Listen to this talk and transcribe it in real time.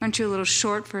Aren't you a little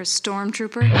short for a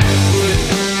stormtrooper?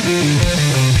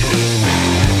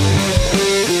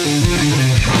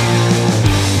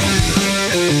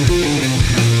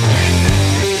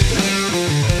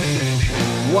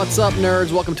 What's up,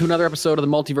 nerds? Welcome to another episode of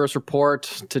the Multiverse Report.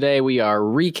 Today we are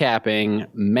recapping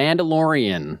The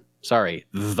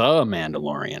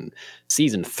Mandalorian,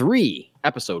 Season 3,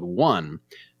 Episode 1,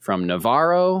 from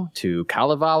Navarro to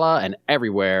Kalevala and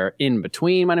everywhere in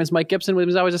between. My name is Mike Gibson. With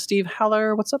me as always is Steve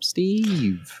Heller. What's up,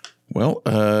 Steve? Well,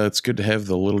 it's good to have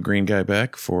the little green guy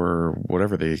back for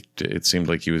whatever it seemed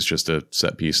like he was just a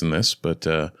set piece in this, but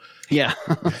yeah,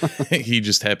 he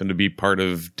just happened to be part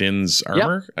of Din's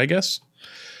armor, I guess.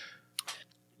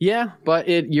 Yeah, but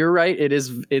you're right.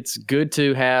 It's good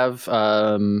to have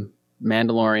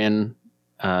Mandalorian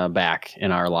back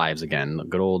in our lives again.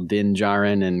 Good old Din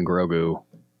Djarin and Grogu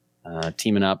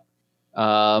teaming up.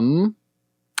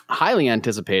 Highly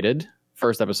anticipated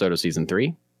first episode of season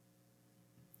 3.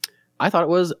 I thought it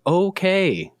was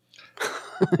okay.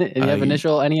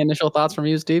 Any initial thoughts from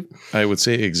you, Steve? I would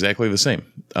say exactly the same.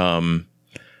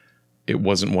 It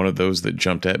wasn't one of those that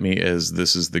jumped at me as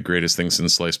this is the greatest thing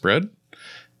since sliced bread.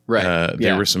 Right.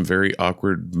 There were some very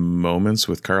awkward moments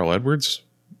with Carl Edwards.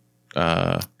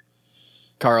 Not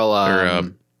Carl Edwards.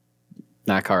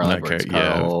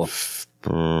 Carl.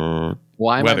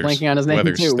 Why am Weathers. I blanking on his name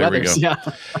Weathers. too? There Weathers. we go.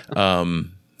 Yeah.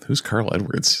 Who's Carl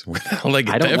Edwards? Where the hell did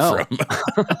I get that know. from?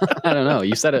 I don't know.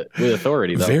 You said it with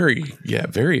authority, though.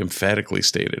 Very emphatically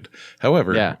stated.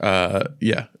 However,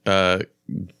 the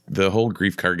whole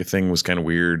Grief Karga thing was kind of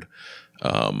weird.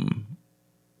 I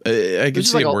could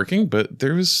see it working, but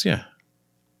there was,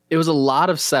 It was a lot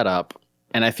of setup,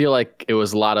 and I feel like it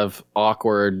was a lot of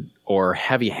awkward or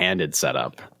heavy-handed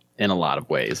setup in a lot of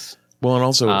ways. Well, and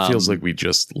also it feels like we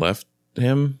just left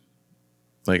him.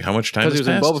 Like, how much time has passed?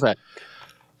 In Boba Fett.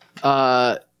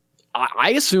 I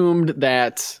assumed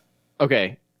that,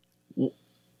 okay,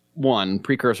 one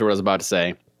precursor to what I was about to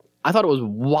say. I thought it was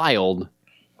wild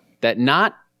that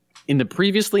not in the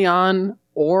previously on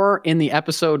or in the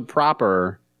episode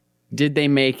proper did they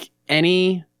make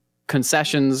any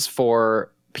concessions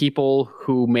for people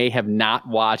who may have not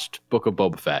watched Book of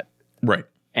Boba Fett. Right.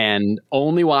 And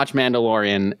only watch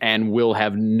Mandalorian and will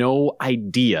have no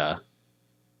idea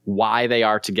why they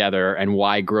are together and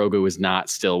why Grogu is not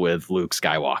still with Luke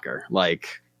Skywalker.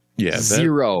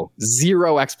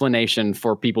 Zero explanation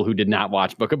for people who did not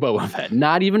watch Book of Boba Fett.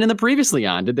 Not even in the previously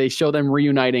on did they show them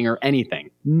reuniting or anything.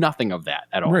 Nothing of that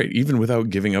at all. Right. Even without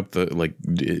giving up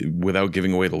without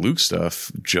giving away the Luke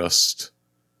stuff, just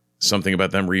something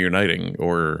about them reuniting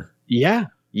or. Yeah.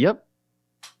 Yep.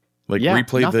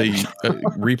 Replay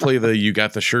the you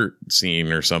got the shirt scene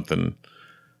or something.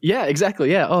 Yeah, exactly.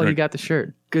 Yeah. Oh, right. You got the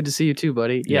shirt. Good to see you too,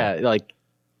 buddy. Yeah.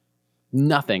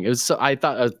 Nothing. It was so. I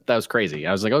thought that was crazy.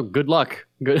 I was like, "Oh, good luck,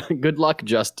 good luck."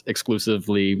 Just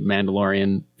exclusively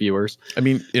Mandalorian viewers. I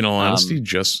mean, in all honesty,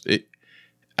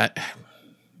 I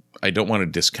don't want to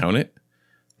discount it,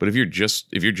 but if you're just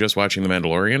watching The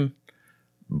Mandalorian,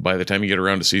 by the time you get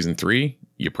around to season 3,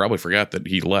 you probably forgot that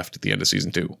he left at the end of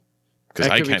season 2. Because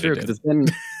I kind of did. It's been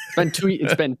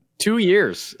 2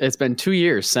 years. It's been 2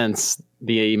 years since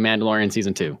the Mandalorian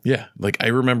season 2. Yeah, like I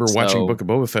remember watching Book of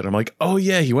Boba Fett. I'm like, oh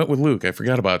yeah, he went with Luke. I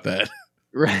forgot about that.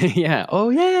 Right? Yeah. Oh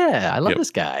yeah, I love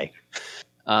this guy.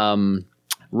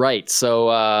 Right. So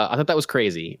I thought that was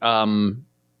crazy. And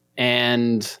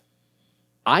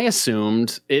I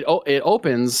assumed it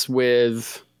opens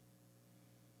with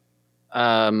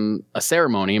a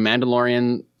ceremony, a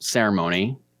Mandalorian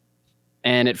ceremony.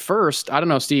 And at first, I don't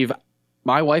know, Steve,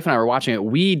 my wife and I were watching it.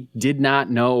 We did not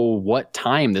know what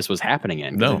time this was happening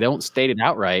in. No. They don't state it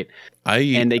outright.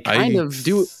 And they kind of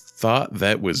do. Thought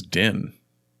that was Din.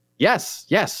 Yes.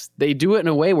 They do it in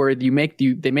a way where they make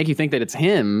you think that it's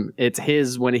him. It's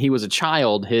his, when he was a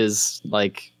child, his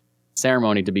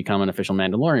ceremony to become an official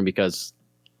Mandalorian, because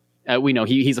we know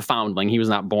he's a foundling. He was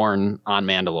not born on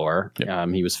Mandalore. Yep.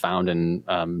 He was found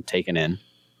and taken in.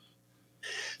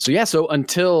 So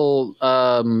until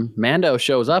Mando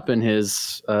shows up in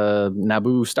his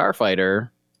Naboo starfighter,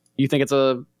 you think it's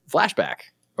a flashback,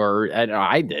 or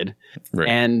I did. Right.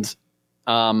 And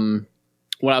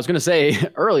what I was going to say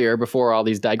earlier, before all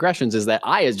these digressions, is that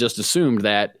I had just assumed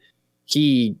that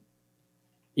he,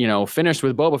 finished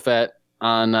with Boba Fett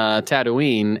on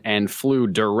Tatooine and flew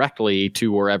directly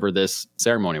to wherever this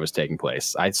ceremony was taking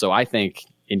place. So I think,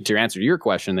 to answer your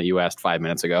question that you asked 5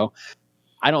 minutes ago,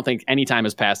 I don't think any time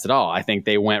has passed at all. I think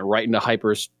they went right into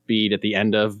hyperspeed at the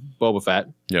end of Boba Fett.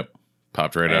 Yep.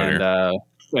 Popped right out here.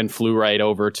 And flew right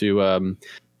over to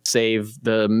save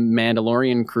the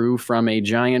Mandalorian crew from a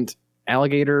giant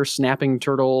alligator snapping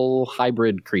turtle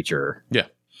hybrid creature. Yeah.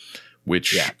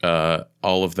 which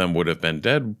all of them would have been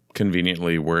dead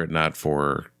conveniently were it not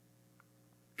for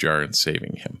Jaren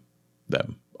saving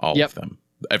all of them,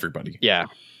 everybody. Yeah.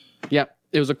 Yep.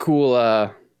 It was a cool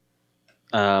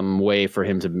way for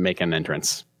him to make an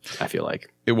entrance, I feel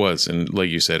like. It was. And like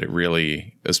you said, it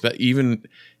really, even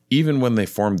when they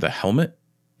formed the helmet,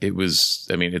 it was,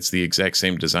 I mean, it's the exact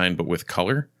same design, but with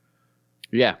color.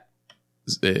 Yeah.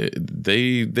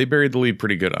 They buried the lead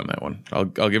pretty good on that one. I'll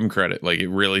give them credit. Like, it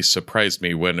really surprised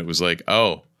me when it was like,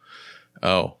 oh,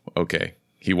 okay.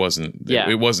 He wasn't,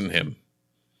 it wasn't him.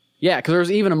 Yeah, because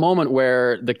there's even a moment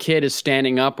where the kid is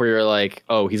standing up where you're like,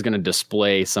 oh, he's going to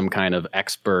display some kind of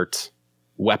expert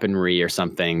weaponry or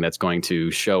something that's going to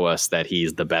show us that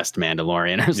he's the best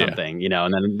Mandalorian or something,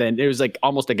 and then it was like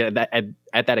almost like at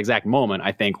that exact moment,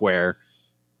 I think, where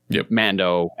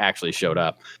Mando actually showed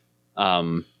up.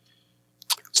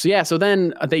 So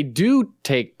then they do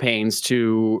take pains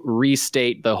to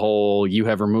restate the whole, you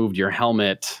have removed your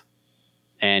helmet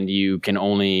and you can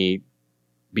only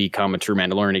become a true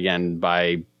Mandalorian again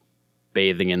by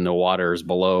bathing in the waters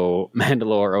below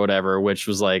Mandalore or whatever, which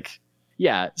was like,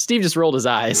 yeah, Steve just rolled his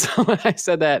eyes when I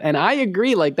said that. And I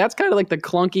agree. Like, that's kind of like the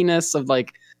clunkiness of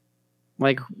like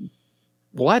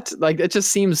what? Like, it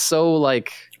just seems so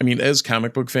like, I mean, as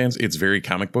comic book fans, it's very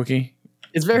comic booky.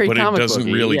 It's very comic booky. But it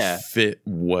doesn't really fit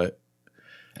what,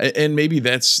 and maybe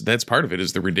that's part of it,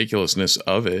 is the ridiculousness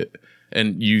of it.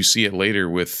 And you see it later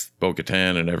with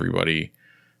Bo-Katan and everybody.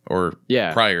 Or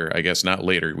prior, I guess, not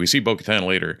later. We see Bo-Katan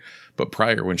later, but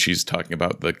prior, when she's talking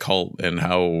about the cult and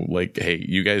how, like, hey,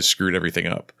 you guys screwed everything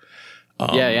up.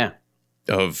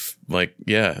 Of like,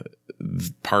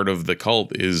 part of the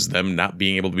cult is them not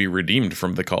being able to be redeemed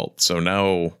from the cult. So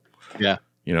now,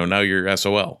 now you're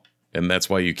SOL, and that's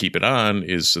why you keep it on,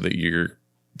 is so that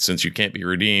since you can't be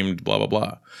redeemed, blah blah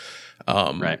blah.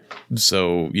 Right.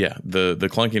 So the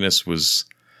clunkiness was.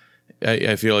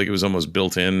 I feel like it was almost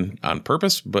built in on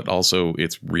purpose, but also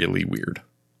it's really weird.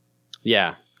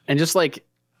 Yeah. And just like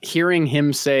hearing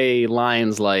him say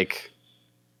lines like,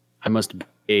 I must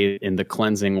bathe in the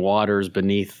cleansing waters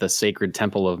beneath the sacred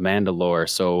temple of Mandalore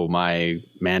so my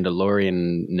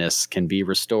Mandalorianness can be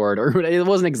restored. Or it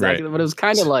wasn't exactly, but it was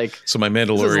kind of like. So my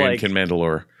Mandalorian can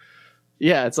Mandalore.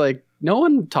 Yeah, it's like, no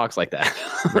one talks like that.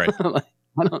 Right.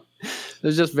 It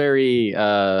was just very,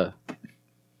 I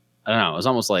don't know. It was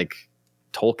almost like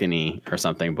Tolkien-y or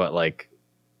something, but like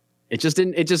it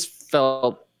just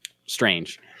felt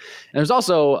strange. And there's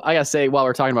also, I gotta say, while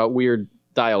we're talking about weird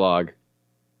dialogue,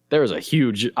 there was a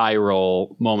huge eye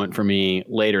roll moment for me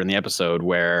later in the episode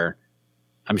where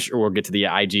I'm sure we'll get to the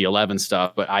IG-11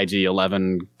 stuff, but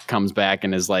IG-11 comes back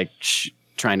and is like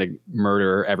trying to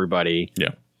murder everybody.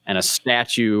 Yeah. And a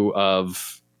statue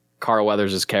of Carl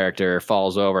Weathers' character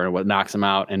falls over and what knocks him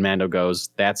out, and Mando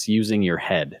goes, "That's using your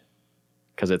head."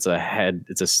 Because it's a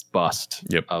bust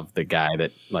of the guy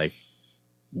that, like,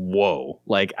 whoa,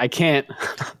 like, I can't.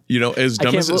 As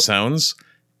dumb as it sounds,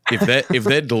 if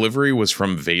that delivery was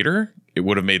from Vader, it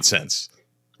would have made sense.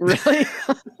 Really?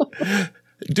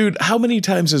 Dude, how many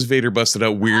times has Vader busted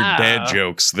out weird dad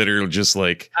jokes that are just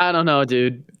like, I don't know,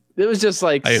 dude. It was just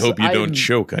like, I hope you don't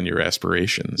choke on your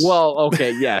aspirations. Well,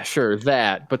 okay, yeah, sure,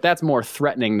 that, but that's more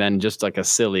threatening than just like a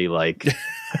silly, like,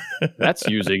 that's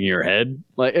using your head.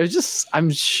 Like, it was just, I'm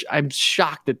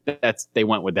shocked that they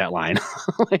went with that line.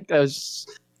 Like, that was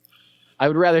just, I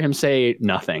would rather him say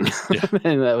nothing.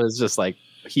 And that was just like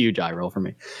a huge eye roll for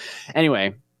me.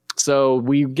 Anyway, so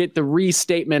we get the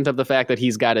restatement of the fact that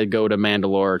he's got to go to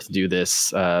Mandalore to do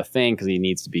this thing because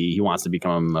he wants to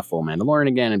become a full Mandalorian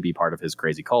again and be part of his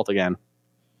crazy cult again.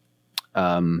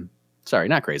 Sorry,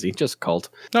 not crazy, just cult.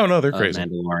 No, they're crazy.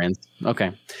 Mandalorians.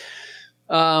 Okay.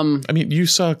 I mean, you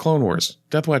saw Clone Wars.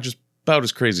 Death Watch is about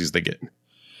as crazy as they get.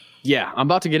 Yeah, I'm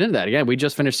about to get into that again. We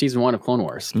just finished season 1 of Clone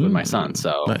Wars with my son,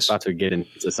 so nice. I'm about to get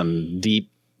into some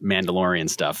deep Mandalorian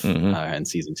stuff in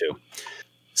season 2.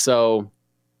 So.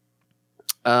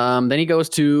 Then he goes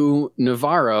to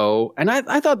Navarro, and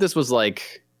I thought this was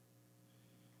like,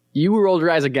 you rolled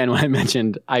your eyes again when I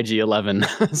mentioned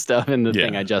IG-11 stuff in the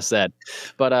thing I just said.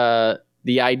 But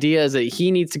the idea is that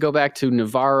he needs to go back to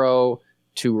Navarro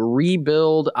to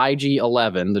rebuild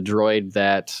IG-11, the droid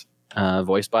that,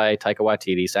 voiced by Taika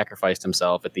Waititi, sacrificed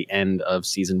himself at the end of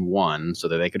season 1 so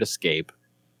that they could escape.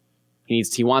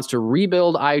 He wants to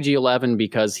rebuild IG-11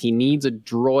 because he needs a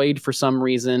droid for some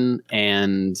reason,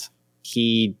 and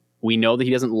we know that he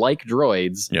doesn't like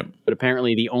droids, but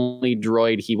apparently the only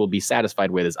droid he will be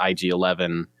satisfied with is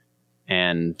IG-11.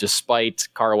 And despite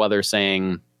Carl Weathers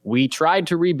saying, we tried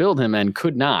to rebuild him and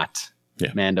could not,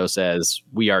 Mando says,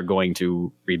 we are going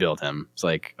to rebuild him. It's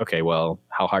like, okay, well,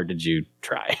 how hard did you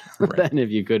try? Right. Then if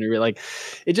you couldn't, like,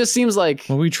 it just seems like.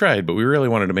 Well, we tried, but we really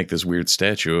wanted to make this weird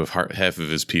statue of half of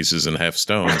his pieces and half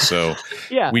stone. So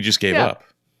we just gave up.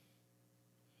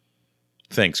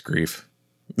 Thanks, grief.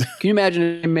 Can you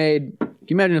imagine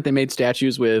if they made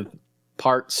statues with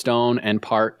part stone and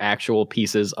part actual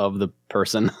pieces of the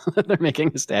person that they're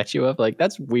making a statue of? Like,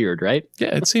 that's weird, right?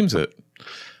 Yeah, it seems it.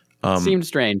 Seemed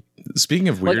strange. Speaking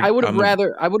of weird, like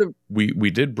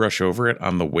we did brush over it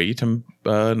on the way to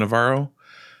Navarro.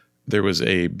 There was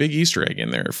a big Easter egg in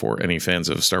there for any fans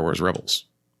of Star Wars Rebels.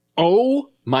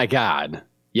 Oh my God.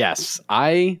 Yes.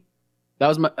 I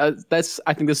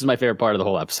think this is my favorite part of the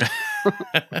whole episode.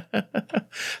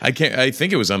 I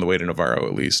think it was on the way to Navarro,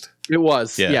 at least. It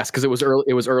was. Yeah. Yes. Cause it was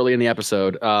early in the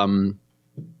episode.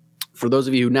 For those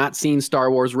of you who've not seen Star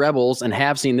Wars Rebels and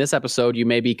have seen this episode, you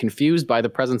may be confused by the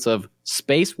presence of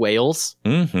space whales.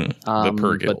 Mm-hmm. The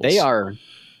purgils. But they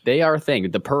are a thing.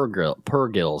 The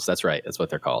purgils. That's right. That's what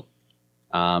they're called.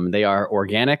 They are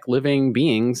organic living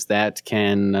beings that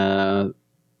can,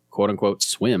 quote unquote,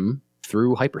 swim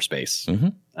through hyperspace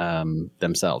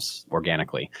themselves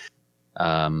organically.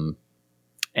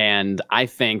 And I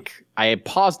think I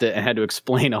paused it and had to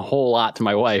explain a whole lot to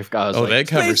my wife. That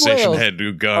conversation had to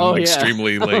have gone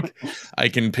extremely like, I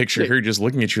can picture her just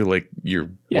looking at you like you're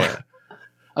what?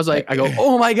 I was like, I go,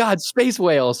 oh my God, space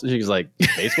whales. And she's like,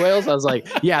 space whales? I was like,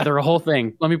 yeah, they're a whole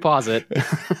thing. Let me pause it.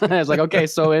 I was like, okay,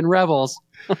 so in Rebels.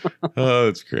 Oh,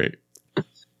 that's great.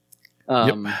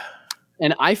 And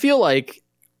I feel like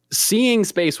seeing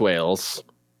space whales,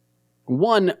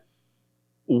 one,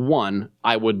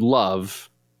 I would love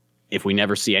if we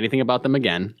never see anything about them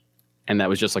again. And that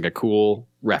was just like a cool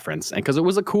reference. And because it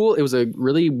was a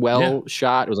really well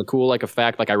shot. It was a cool like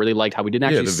effect. Like I really liked how we didn't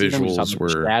actually see them. The visuals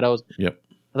were shadows. Yep.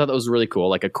 I thought that was really cool.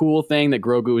 Like a cool thing that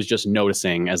Grogu is just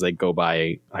noticing as they go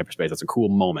by hyperspace. That's a cool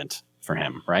moment for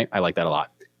him, right? I like that a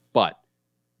lot. But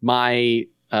I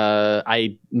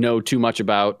know too much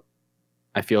about,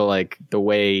 I feel like the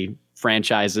way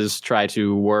franchises try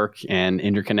to work and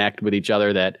interconnect with each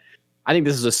other, that I think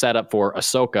this is a setup for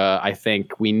Ahsoka. I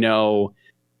think we know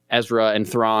Ezra and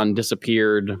Thrawn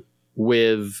disappeared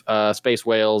with space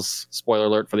whales. Spoiler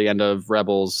alert for the end of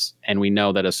Rebels. And we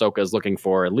know that Ahsoka is looking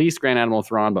for at least Grand Admiral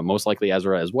Thrawn, but most likely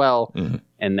Ezra as well. Mm-hmm.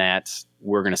 And that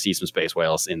we're going to see some space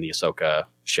whales in the Ahsoka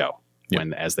show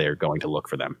as they're going to look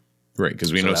for them. Right,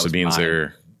 because we know Sabine's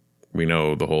there. We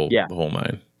know the whole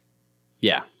mine.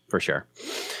 Yeah, for sure.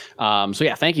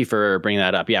 Thank you for bringing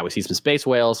that up. Yeah, we see some space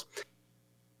whales.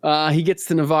 He gets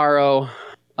to Navarro.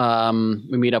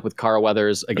 We meet up with Carl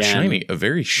Weathers again. A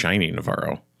very shiny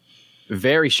Navarro.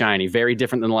 Very shiny, very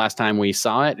different than the last time we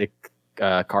saw it.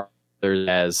 Carl Weathers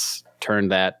has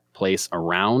turned that place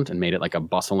around and made it like a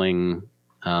bustling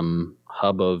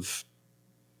hub of,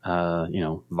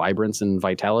 vibrance and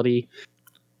vitality.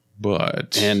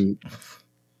 But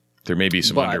there may be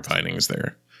some underpinnings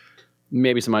there.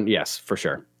 Maybe some, yes, for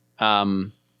sure.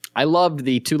 I loved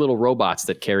the two little robots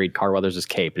that carried Carl Weathers'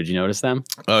 cape. Did you notice them?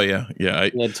 Oh, yeah. Yeah. I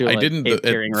didn't. At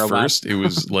first, it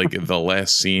was like the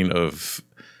last scene of,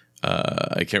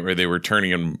 I can't remember, they were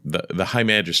turning him, the High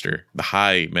Magister,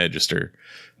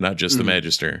 not just the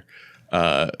Magister.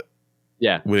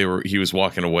 He was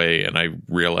walking away, and I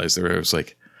realized I was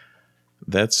like,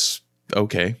 that's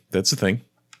okay. That's the thing.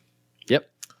 Yep.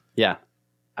 Yeah.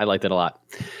 I liked it a lot.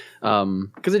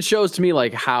 Because it shows to me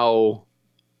like how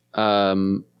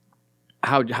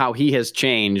he has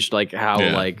changed, like how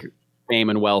like fame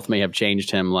and wealth may have changed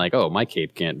him. Like, oh, my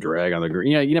cape can't drag on the ground.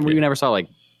 You never saw like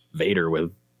Vader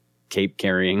with cape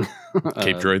carrying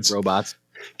cape droids robots,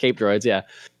 cape droids. Yeah.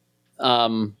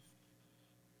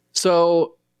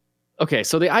 So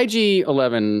the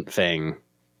IG-11 thing,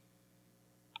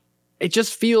 it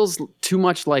just feels too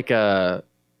much like a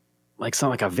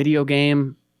video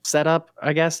game setup,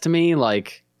 I guess, to me.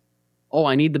 Like, oh,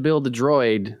 I need to build a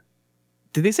droid.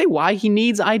 Did they say why he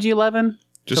needs IG-11?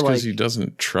 Just because he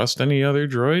doesn't trust any other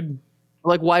droid?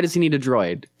 Like, why does he need a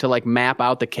droid? To like map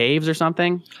out the caves or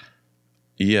something?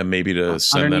 Yeah, maybe to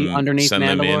send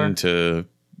them in to,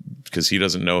 because he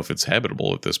doesn't know if it's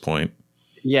habitable at this point.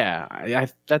 Yeah, I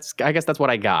guess that's what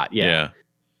I got. Yeah.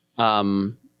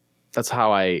 That's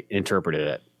how I interpreted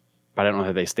it, but I don't know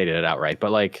if they stated it outright.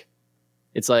 But like,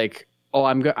 it's like, oh,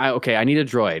 I need a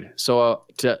droid. So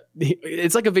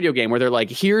it's like a video game where they're like,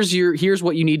 here's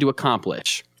what you need to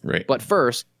accomplish. Right. But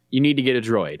first, you need to get a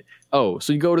droid. Oh,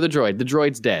 so you go to the droid. The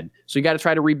droid's dead. So you got to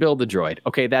try to rebuild the droid.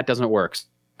 Okay, that doesn't work.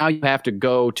 Now you have to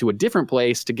go to a different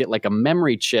place to get like a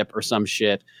memory chip or some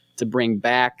shit to bring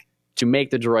back to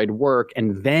make the droid work,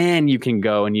 and then you can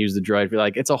go and use the droid.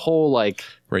 Like, it's a whole like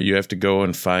right. You have to go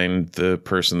and find the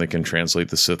person that can translate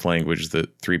the Sith language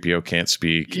that 3PO can't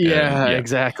speak. Yeah,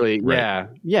 exactly. Right.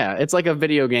 Yeah. It's like a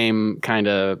video game kind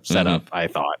of setup. I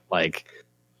thought like,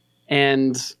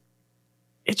 and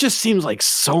it just seems like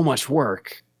so much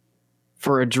work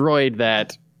for a droid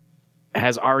that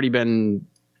has already been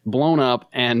blown up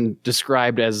and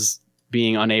described as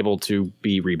being unable to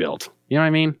be rebuilt. You know what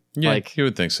I mean? Yeah, like, you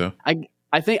would think so.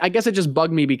 I guess it just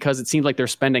bugged me because it seems like they're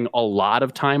spending a lot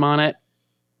of time on it,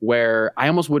 where I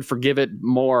almost would forgive it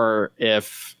more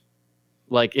if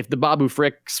the Babu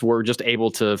Fricks were just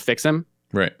able to fix him.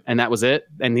 Right. And that was it.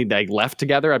 And they left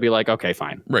together. I'd be like, okay,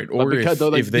 fine. Right. Or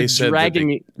if they said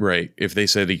if they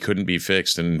said he couldn't be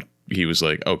fixed and he was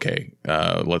like, okay,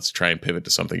 let's try and pivot to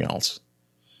something else.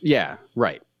 Yeah.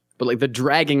 Right. But like the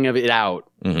dragging of it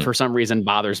out for some reason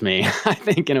bothers me. I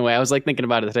think in a way, I was like thinking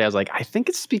about it today. I was like, I think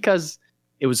it's because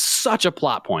it was such a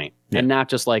plot point and not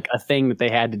just like a thing that they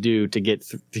had to do to get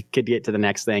to the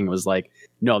next thing. It was like,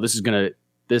 no,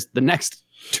 the next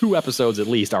 2 episodes at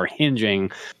least are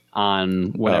hinging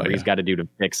on whatever he's got to do to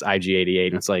fix IG-88.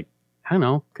 And it's like, I don't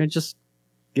know, could just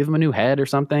give him a new head or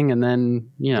something. And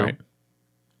then, right.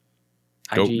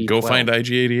 Go find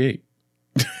IG-88.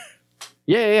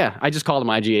 Yeah. I just called him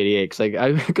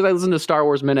IG-88 because I listened to Star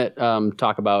Wars Minute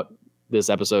talk about this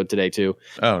episode today too.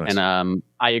 Oh, nice. And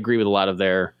I agree with a lot of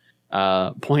their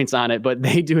points on it, but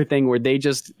they do a thing where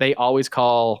they always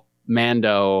call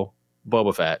Mando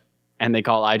Boba Fett and they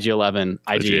call IG-11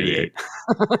 IG-88.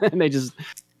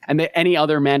 and any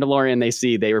other Mandalorian they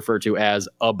see, they refer to as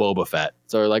a Boba Fett.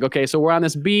 So they're like, okay, so we're on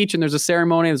this beach and there's a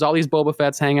ceremony. There's all these Boba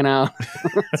Fetts hanging out.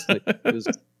 It's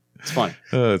fun.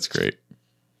 Oh, that's great.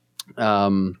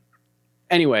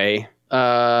 Anyway,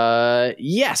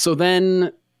 so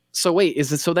then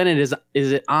is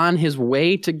it on his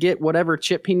way to get whatever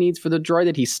chip he needs for the droid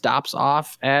that he stops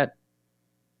off at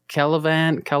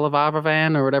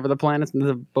Kelavavan or whatever the planet,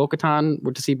 the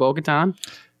Bo-Katan, to see Bo-Katan?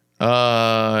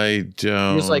 I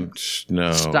don't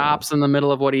know. Stops in the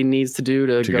middle of what he needs to do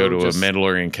to go to a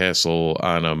Mandalorian castle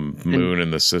on a moon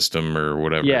in the system or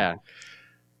whatever.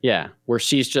 Yeah, where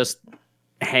she's just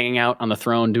hanging out on the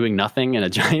throne doing nothing in a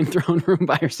giant throne room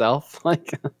by herself.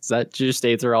 Like, she just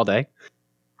stayed there all day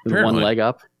with one leg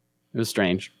up. It was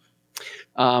strange.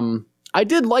 I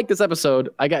did like this episode.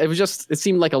 It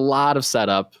seemed like a lot of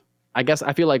setup. I guess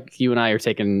I feel like you and I are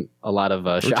taking a lot of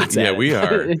shots at it. Yeah, we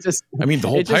are. The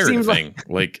whole pirate thing.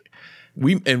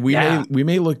 We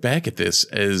may look back at this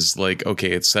as like,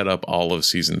 okay, it set up all of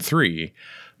season 3,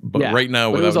 but right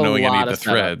now, without knowing any of the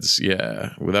threads,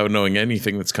 without knowing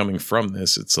anything that's coming from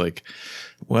this, it's like,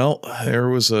 well, there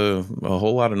was a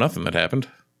whole lot of nothing that happened.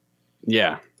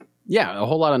 Yeah, a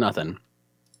whole lot of nothing.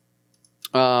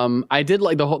 I did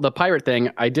like the pirate thing.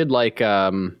 I did like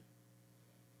that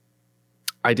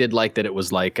it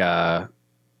was like that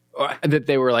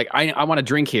they were like, I want to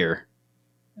drink here.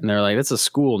 And they're like, it's a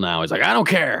school now. He's like, I don't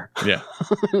care. Yeah.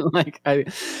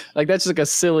 That's like a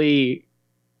silly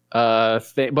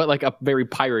thing, but like a very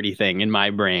piratey thing in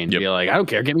my brain. Yep. Be like, I don't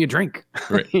care. Give me a drink.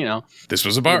 Right. This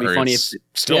was a bar. It's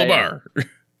still a bar.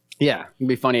 Yeah. It'd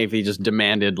be funny if he just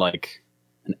demanded like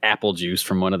an apple juice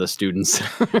from one of the students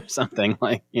or something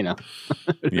it'd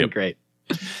be great.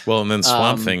 Well, and then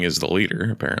Swamp Thing is the leader,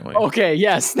 apparently. Okay,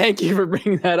 yes. Thank you for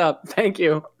bringing that up. Thank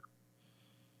you.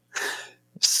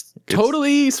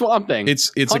 Totally Swamp Thing.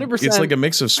 It's like a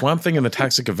mix of Swamp Thing and the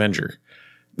Toxic Avenger.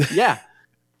 Yeah.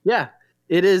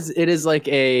 It is like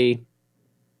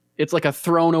it's like a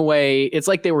thrown away. It's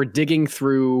like they were digging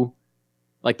through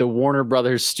like the Warner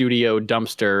Brothers studio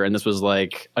dumpster, and this was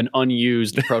like an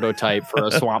unused prototype for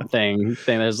a Swamp Thing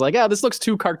thing. That was like, this looks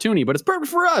too cartoony, but it's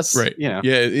perfect for us. Right. Yeah.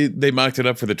 They mocked it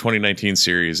up for the 2019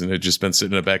 series, and it had just been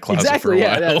sitting in a back closet for a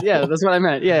while. Yeah, that's what I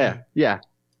meant. Yeah.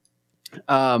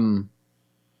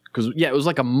 Because it was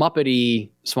like a Muppety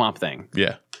Swamp Thing.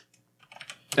 Yeah.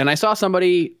 And I saw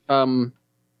somebody on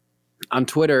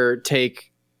Twitter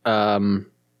take what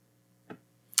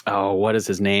is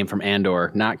his name from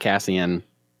Andor? Not Cassian,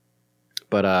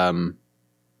 but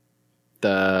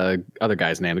the other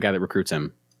guy's name, the guy that recruits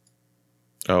him.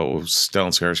 Oh, Stellan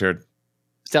Skarsgård.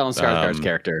 Stellan Skarsgård's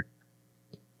character.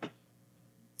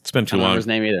 It's been too long. I don't remember his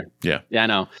name either. Yeah, I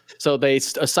know. So a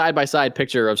side-by-side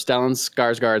picture of Stellan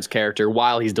Skarsgård's character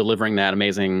while he's delivering that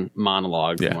amazing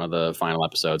monologue from one of the final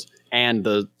episodes, and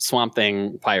the Swamp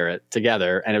Thing pirate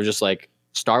together, and it was just like,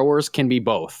 Star Wars can be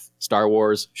both. Star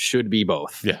Wars should be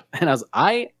both. Yeah. And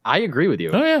I agree with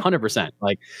you. 100%.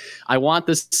 Like, I want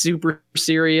this super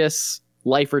serious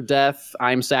life or death.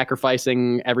 I'm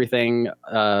sacrificing everything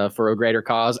for a greater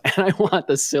cause. And I want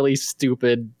the silly,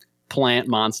 stupid plant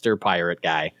monster pirate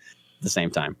guy at the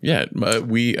same time. Yeah, I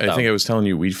think I was telling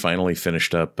you we finally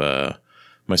finished up.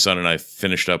 My son and I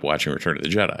finished up watching Return of the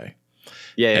Jedi.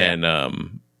 Yeah,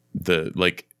 and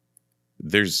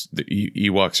there's the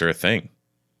Ewoks are a thing.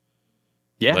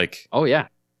 Yeah. Like, oh yeah,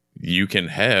 you can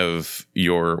have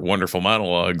your wonderful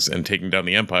monologues and taking down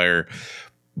the Empire,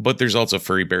 but there's also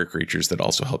furry bear creatures that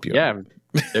also help you. Yeah,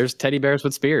 there's teddy bears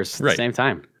with spears at Right. the same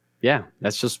time. Yeah,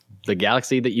 that's just the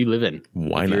galaxy that you live in.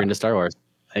 Why if not? You're into Star Wars.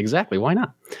 Exactly. Why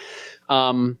not?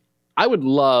 I would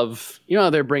love,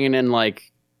 they're bringing in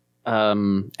like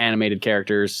animated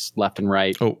characters left and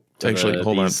right. Oh, actually,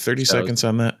 hold on. 30 seconds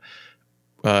on that.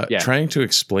 Trying to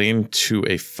explain to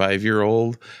a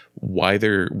 5-year-old why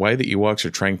the Ewoks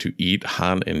are trying to eat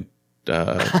Han and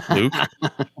Luke.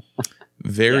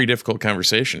 Very difficult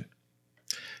conversation.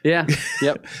 Yeah.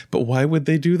 Yep. But why would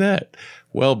they do that?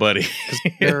 Well, buddy,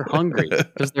 they're hungry.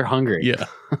 Because they're hungry. Yeah.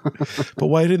 But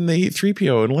why didn't they eat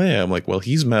 3PO and Leia? I'm like, well,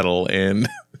 he's metal and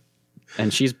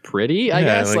she's pretty, I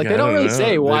guess. Like they don't really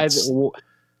say why.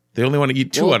 They only want to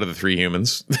eat 2 out of the 3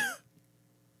 humans.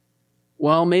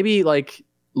 Well, maybe like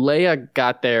Leia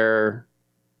got there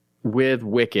with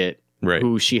Wicket, right,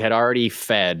 who she had already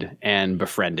fed and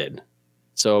befriended.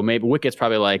 So maybe Wicket's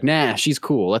probably like, nah, she's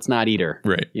cool. Let's not eat her.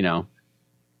 Right.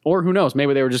 Or who knows?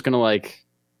 Maybe they were just going to like,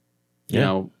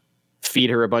 feed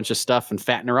her a bunch of stuff and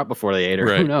fatten her up before they ate her.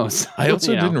 Right. Who knows? I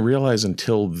also didn't realize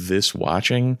until this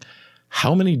watching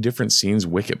how many different scenes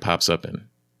Wicket pops up in.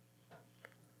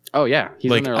 Oh yeah.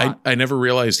 He's in there a lot. I never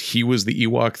realized he was the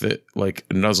Ewok that like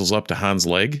nuzzles up to Han's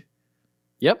leg.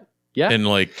 Yep. Yeah. And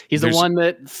like he's the one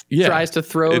that tries to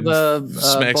throw the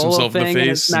smacks himself in the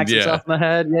face. Smacks himself in the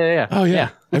head. Yeah. Oh yeah.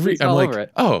 I'm like,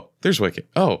 oh, there's Wicket.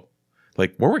 Oh,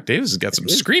 like Warwick Davis has got some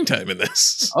screen time in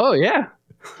this. Oh yeah.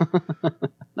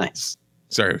 Nice.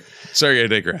 Sorry, I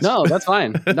digress. No, that's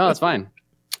fine. No, that's fine.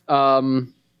 I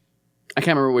can't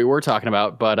remember what we were talking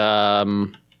about, but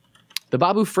the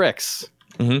Babu Fricks.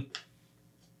 Mm-hmm.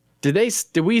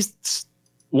 Did we?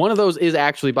 One of those is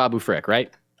actually Babu Frick,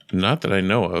 right? Not that I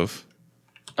know of.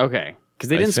 Okay, because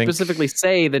they didn't specifically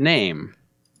say the name.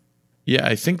 Yeah,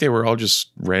 I think they were all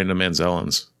just random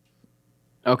Anzellans.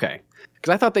 Okay,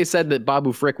 because I thought they said that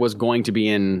Babu Frick was going to be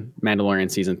in Mandalorian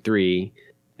season 3.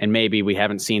 And maybe we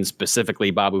haven't seen specifically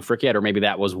Babu Frick yet, or maybe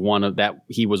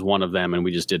he was one of them, and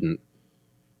we just didn't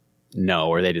know,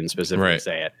 or they didn't specifically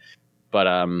say it. But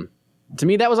to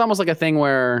me, that was almost like a thing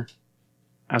where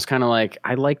I was kind of like,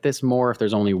 I like this more if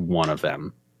there's only one of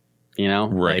them,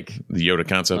 Right. Like the Yoda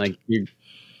concept. Like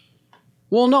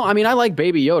well, no, I mean, I like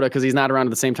Baby Yoda because he's not around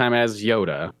at the same time as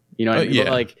Yoda. You know what I mean? Yeah.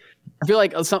 But like, I feel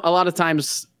like a lot of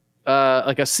times.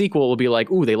 Like a sequel will be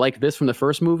like, ooh, they like this from the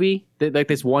first movie. They like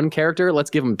this one character. Let's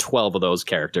give them 12 of those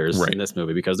characters in this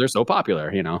movie because they're so popular,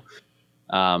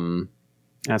 I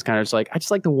was kind of just like, I just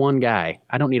like the one guy.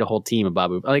 I don't need a whole team of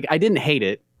Babu. Like, I didn't hate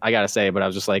it, I gotta say, but I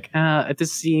was just like, if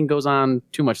this scene goes on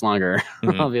too much longer,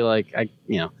 I'll be like,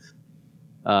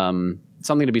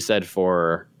 something to be said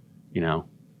for,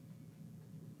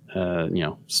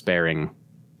 sparing,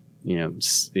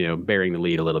 bearing the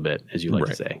lead a little bit, as you like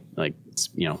to say, like,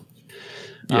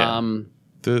 Yeah.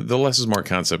 The less is more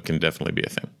concept can definitely be a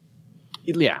thing.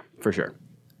 Yeah, for sure.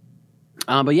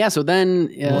 But yeah, so then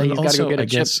he's got to go get a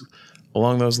chip.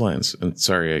 Along those lines, and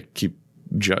sorry, I keep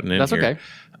jutting in. That's here. okay.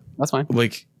 That's fine.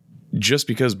 Like, just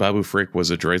because Babu Frick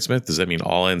was a droidsmith, does that mean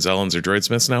all Anzellans are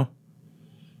droidsmiths now?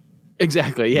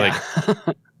 Exactly. Yeah.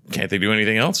 Like, can't they do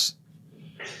anything else?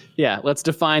 Yeah. Let's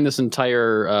define this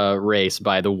entire race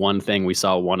by the one thing we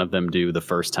saw one of them do the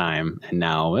first time, and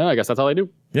now I guess that's all they do.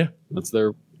 Yeah.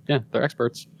 They're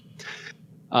experts.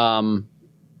 So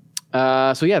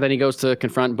yeah, then he goes to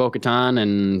confront Bo-Katan,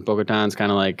 and Bo-Katan's kind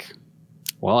of like,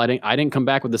 well, I didn't come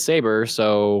back with the saber,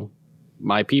 so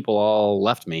my people all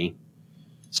left me.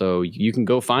 So you can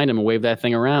go find them and wave that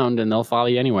thing around, and they'll follow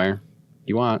you anywhere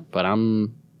you want. But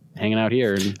I'm hanging out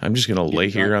here. And I'm just gonna lay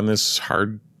here on this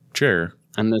hard chair,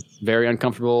 on this very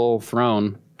uncomfortable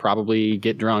throne, probably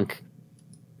get drunk,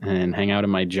 and hang out in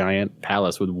my giant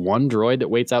palace with one droid that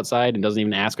waits outside and doesn't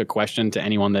even ask a question to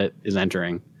anyone that is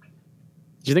entering.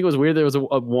 Do you think it was weird there was a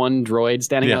one droid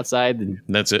standing outside? And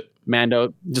that's it.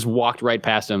 Mando just walked right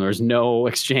past him. There's no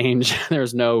exchange.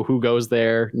 There's no who goes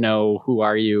there. No, who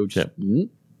are you? Just,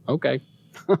 okay.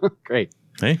 Great.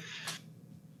 Hey,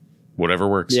 whatever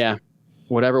works. Yeah,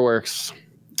 whatever works.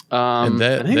 And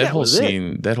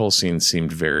that whole scene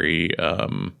seemed very,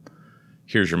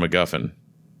 here's your MacGuffin.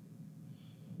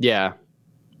 Yeah.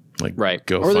 Like, right.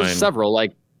 Go or find. There's several.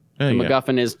 Like, the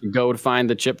MacGuffin is to go to find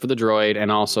the chip for the droid,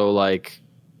 and also like,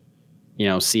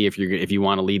 see if you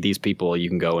want to lead these people, you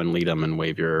can go and lead them and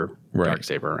wave your dark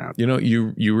saber around.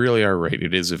 You really are right.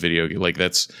 It is a video game. Like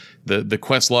that's the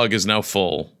quest log is now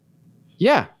full.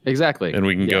 Yeah, exactly. And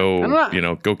we can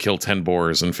go kill 10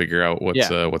 boars and figure out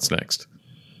what's next.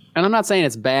 And I'm not saying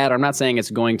it's bad. I'm not saying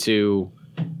it's going to,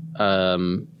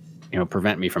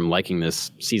 prevent me from liking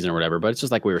this season or whatever. But it's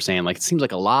just like we were saying. Like it seems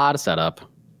like a lot of setup.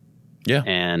 Yeah.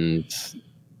 And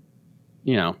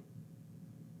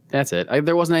that's it.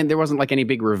 There wasn't like any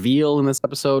big reveal in this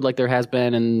episode like there has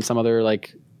been in some other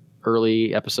like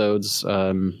early episodes.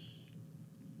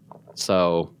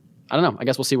 So I don't know. I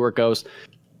guess we'll see where it goes.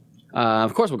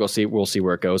 Of course, we'll see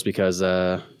where it goes because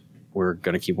we're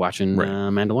gonna keep watching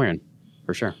Mandalorian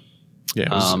for sure.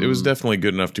 Yeah, it was definitely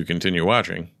good enough to continue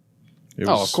watching.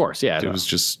 Of course, yeah. It was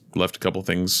just left a couple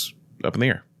things up in the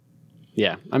air.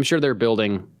 Yeah, I'm sure they're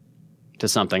building to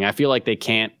something. I feel like they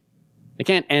can't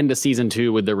end a season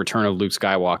 2 with the return of Luke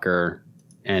Skywalker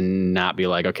and not be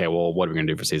like, okay, well, what are we gonna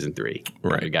do for season 3?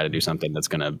 Right, we got to do something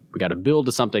we got to build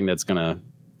to something that's gonna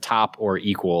top or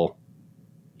equal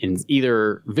in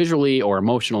either visually or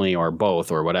emotionally or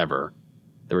both or whatever,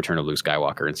 the return of Luke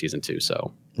Skywalker in season 2.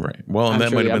 So right. Well, and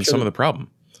that might have been some of the problem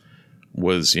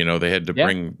was, they had to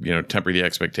bring, temper the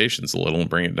expectations a little and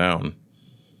bring it down.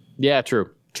 Yeah, true.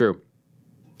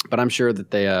 But I'm sure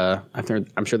that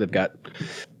I'm sure they've got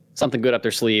something good up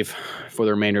their sleeve for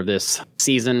the remainder of this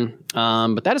season.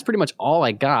 But that is pretty much all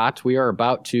I got. We are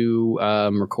about to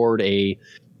record a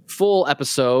full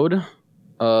episode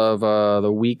of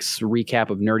the week's recap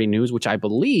of Nerdy News, which I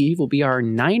believe will be our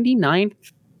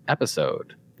 99th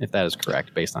episode, if that is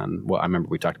correct, based on what I remember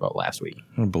we talked about last week.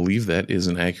 I believe that is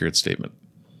an accurate statement.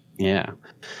 Yeah.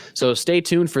 So stay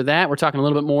tuned for that. We're talking a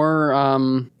little bit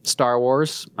more Star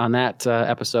Wars on that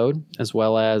episode, as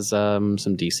well as some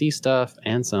DC stuff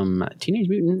and some Teenage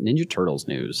Mutant Ninja Turtles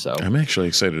news. So I'm actually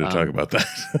excited to talk about that.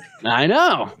 I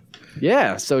know.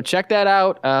 Yeah. So check that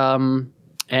out.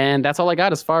 And that's all I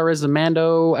got as far as the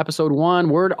Mando episode 1.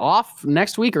 We're off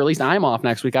next week, or at least I'm off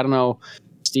next week. I don't know,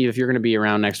 Steve, if you're going to be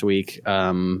around next week,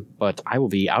 but I will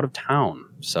be out of town.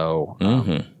 So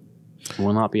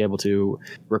we'll not be able to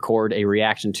record a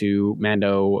reaction to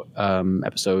Mando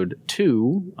episode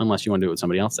 2 unless you want to do it with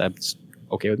somebody else. That's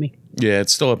okay with me. Yeah,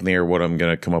 it's still up in the air what I'm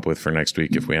going to come up with for next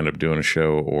week if we end up doing a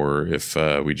show or if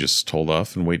we just hold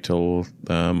off and wait till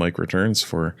Mike returns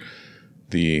for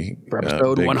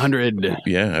episode 100.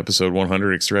 Yeah, episode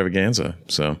 100 extravaganza.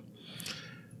 So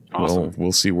awesome.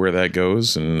 We'll see where that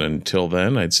goes. And until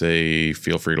then, I'd say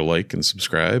feel free to like and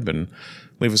subscribe and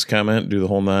leave us a comment, do the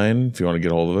whole 9. If you want to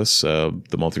get a hold of us, the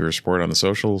Multiverse Report on the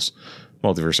socials,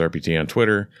 Multiverse RPT on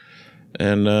Twitter.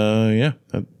 And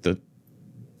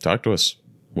talk to us.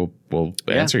 We'll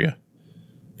answer you.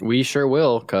 We sure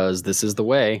will, because this is the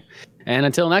way. And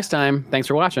until next time, thanks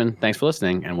for watching. Thanks for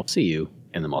listening. And we'll see you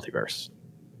in the multiverse.